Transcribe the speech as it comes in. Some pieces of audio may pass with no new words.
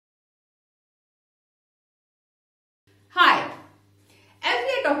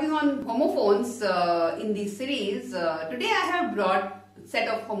talking on homophones in this series. Today I have brought a set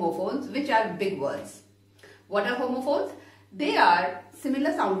of homophones which are big words. What are homophones? They are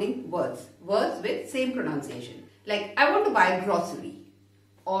similar sounding words with same pronunciation. Like I want to buy grocery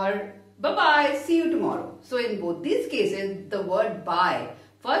or bye bye, see you tomorrow. So in both these cases the word buy,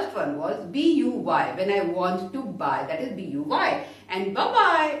 first one was B-U-Y, when I want to buy, that is B-U-Y, and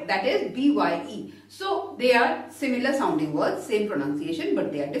bye-bye, that is B-Y-E. So they are similar sounding words, same pronunciation,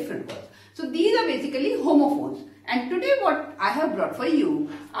 but they are different words. So these are basically homophones. And today what I have brought for you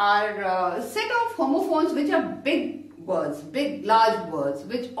are a set of homophones which are big words, big large words,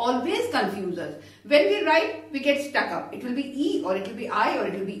 which always confuse us. When we write, we get stuck up. It will be E, or it will be I, or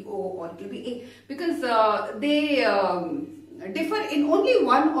it will be O, or it will be A, because they differ in only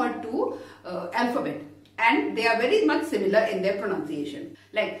one or two alphabet, and they are very much similar in their pronunciation.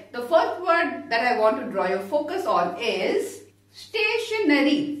 Like the first word that I want to draw your focus on is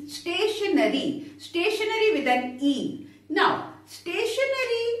stationery. Stationery. Stationery with an E. Now,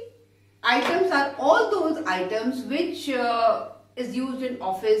 stationery items are all those items which is used in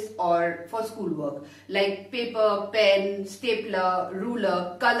office or for schoolwork, like paper, pen, stapler,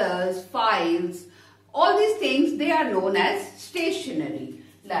 ruler, colors, files. All these things, they are known as stationery.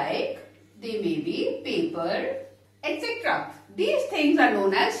 Like they may be paper, etc. These things are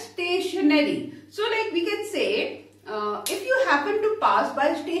known as stationery. So like we can say, if you happen to pass by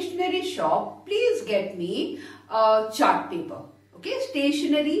a stationery shop, please get me chart paper. Okay,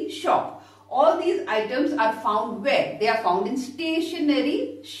 stationery shop. All these items are found where? They are found in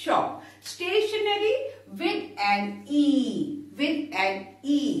stationery shop. Stationery with an E. With an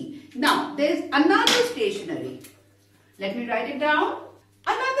E. Now, there is another stationery. Let me write it down.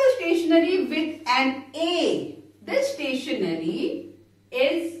 Another stationery with an A. This stationery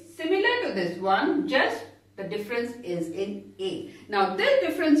is similar to this one, just the difference is in A. Now, this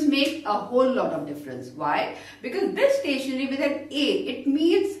difference makes a whole lot of difference. Why? Because this stationery with an A, it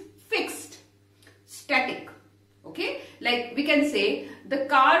means fixed, static. Okay? Like we can say, the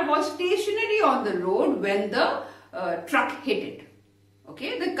car was stationary on the road when the truck hit it.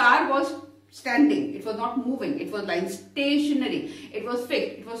 Okay, the car was standing, it was not moving, it was lying stationary, it was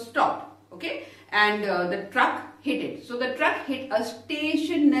fixed, it was stopped. Okay, and the truck hit it. So the truck hit a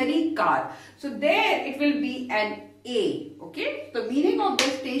stationary car. So there it will be an A. Okay, the meaning of the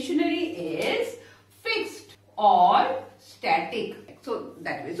stationary is fixed or static. So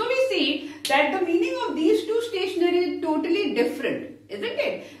that way. So we see that the meaning of these two stationery is totally different, isn't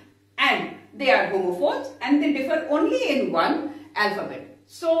it? And they are homophones and they differ only in one alphabet.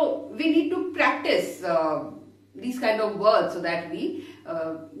 So we need to practice these kind of words so that we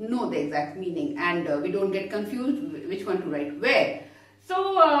know the exact meaning and we don't get confused which one to write where.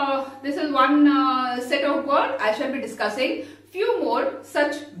 So this is one set of words. I shall be discussing few more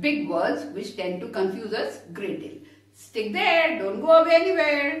such big words which tend to confuse us greatly. Stick there, don't go away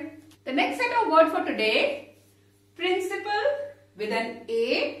anywhere. The next set of words for today, principle with an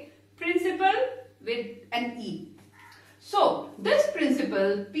A, principle with an E. So, this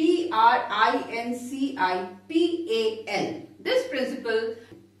principle, P-R-I-N-C-I-P-A-L, this principle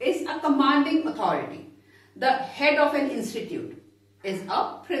is a commanding authority. The head of an institute is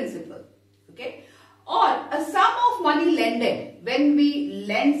a principal. Okay? Or a sum of money lended, when we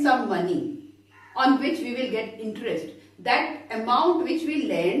lend some money on which we will get interest, that amount which we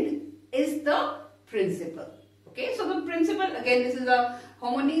lend is the principal. Okay? So, the principal, again this is a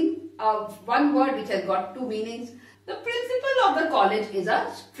homonym of one word which has got two meanings. The principal of the college is a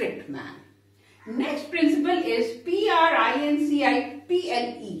strict man. Next principle is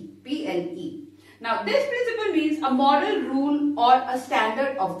P-R-I-N-C-I-P-L-E. P-L-E. Now this principle means a moral rule or a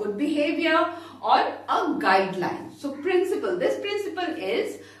standard of good behavior or a guideline. So principle, this principle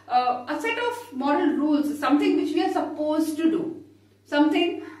is a set of moral rules, something which we are supposed to do.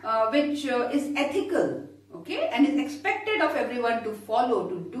 Something which is ethical, okay, and is expected of everyone to follow,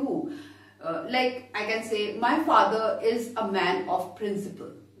 to do. Like I can say, my father is a man of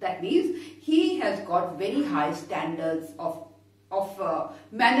principle. That means he has got very high standards of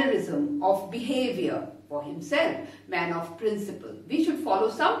mannerism, of behavior for himself. Man of principle. We should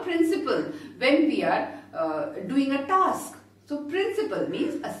follow some principle when we are doing a task. So principle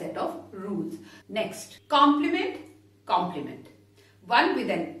means a set of rules. Next, complement, complement. One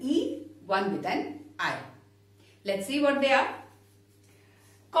with an E, one with an I. Let's see what they are.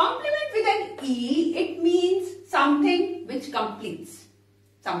 Complement with an E, it means something which completes.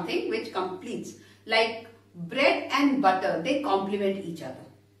 Something which completes. Like bread and butter, they complement each other.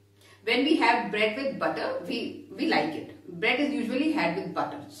 When we have bread with butter, we like it. Bread is usually had with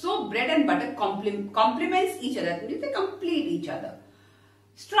butter. So bread and butter complements each other. That means they complete each other.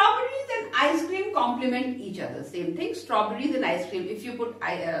 Strawberries and ice cream complement each other. Same thing, strawberries and ice cream. If you put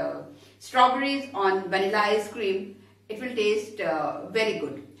strawberries on vanilla ice cream, it will taste very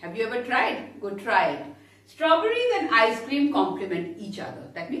good. Have you ever tried? Go try it. Strawberries and ice cream complement each other.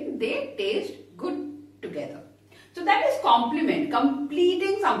 That means they taste good together. So that is complement,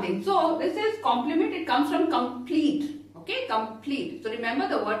 completing something. So this is complement, it comes from complete. Okay, complete. So remember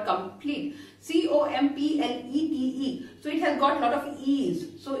the word complete. C-O-M-P-L-E-T-E. So it has got a lot of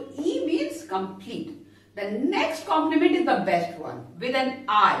E's. So E means complete. The next complement is the best one with an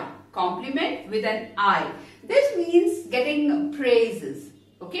I. Complement with an I. This means getting praises.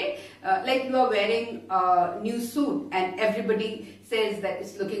 Okay, like you are wearing a new suit and everybody says that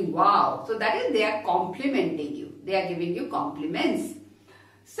it's looking wow. So that is they are complimenting you. They are giving you compliments.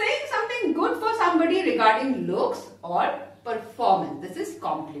 Saying something good for somebody regarding looks or performance. This is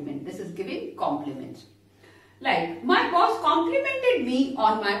compliment. This is giving compliments. Like, my boss complimented me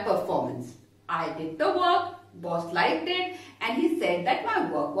on my performance. I did the work, boss liked it, and he said that my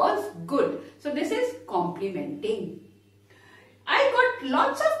work was good. So this is complimenting. I got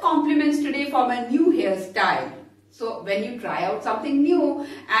lots of compliments today for my new hairstyle. So when you try out something new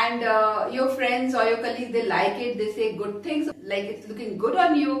and your friends or your colleagues, they like it, they say good things, like it's looking good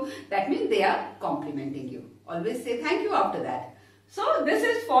on you, that means they are complimenting you. Always say thank you after that. So this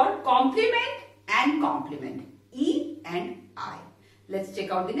is for compliment and compliment. E and I. Let's check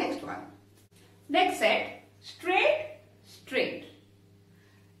out the next one. Next set, straight, straight.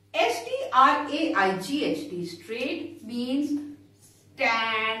 S-T-R-A-I-G-H-T, straight means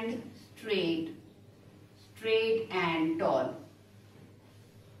stand straight. Straight and tall.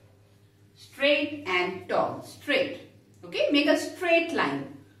 Straight and tall. Straight. Okay, make a straight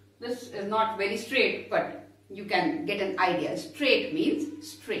line. This is not very straight, but you can get an idea. Straight means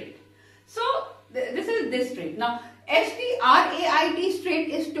straight. So this is this straight. Now S-T-R-A-I-T, straight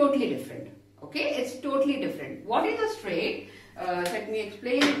is totally different. Okay, it's totally different. What is a straight? Let me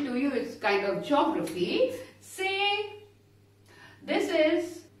explain it to you. It's kind of geography. Say this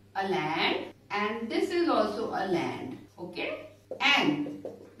is a land and this is also a land. Okay, and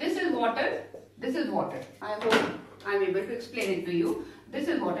this is water. This is water. I hope I'm able to explain it to you. This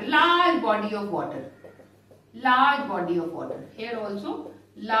is water. Large body of water. Large body of water. Here also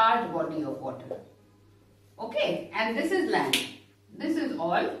large body of water. Okay, and this is land. This is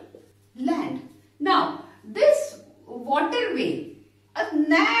all land. Now this waterway, a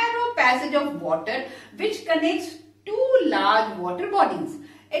narrow passage of water which connects two large water bodies,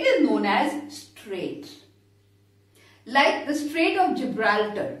 it is known as strait. Like the Strait of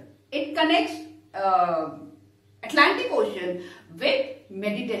Gibraltar, it connects Atlantic Ocean with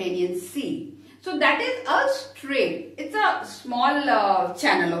Mediterranean Sea. So that is a strait. It's a small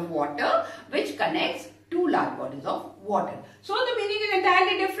channel of water which connects two large bodies of water. So the meaning is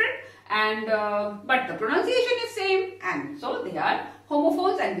entirely different, and but the pronunciation is same, and so they are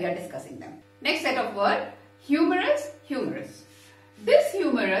homophones and we are discussing them. Next set of words, humorous, humorous. This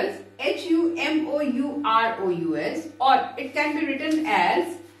humorous, H-U-M-O-U-R-O-U-S, or it can be written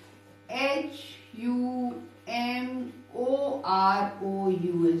as H-U-M-O-R-O-U-S.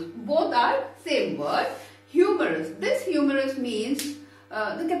 Both are same word, humorous. This humorous means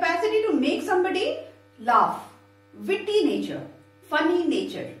the capacity to make somebody laugh, witty nature, funny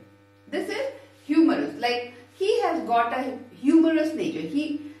nature. This is humorous. Like he has got a humorous nature.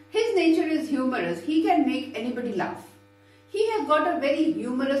 His nature is humorous. He can make anybody laugh. He has got a very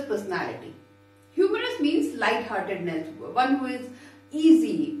humorous personality. Humorous means light-heartedness, one who is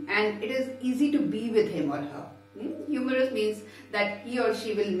easy and it is easy to be with him or her. Humorous means that he or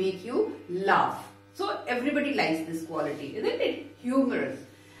she will make you laugh. So everybody likes this quality, isn't it? Humorous.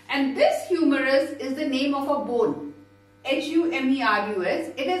 And this humorous is the name of a bone.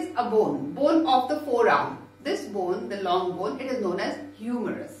 H-U-M-E-R-U-S. It is a bone, bone of the forearm. This bone, the long bone, it is known as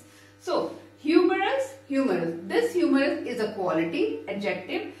humerus. So humorous, humorous. This humorous is a quality,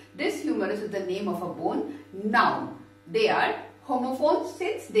 adjective. This humorous is the name of a bone, noun. They are homophones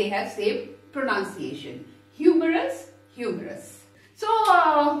since they have same pronunciation. Humorous, humorous. So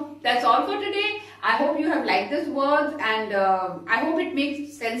that's all for today. I hope you have liked this words, and I hope it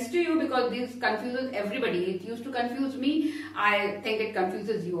makes sense to you, because this confuses everybody. It used to confuse me. I think it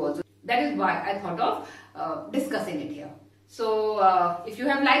confuses you also. That is why I thought of discussing it here. So if you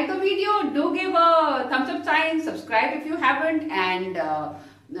have liked the video, do give a thumbs up sign, subscribe if you haven't, and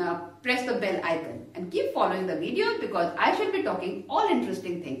press the bell icon and keep following the videos, because I shall be talking all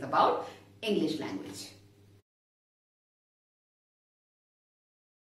interesting things about English language.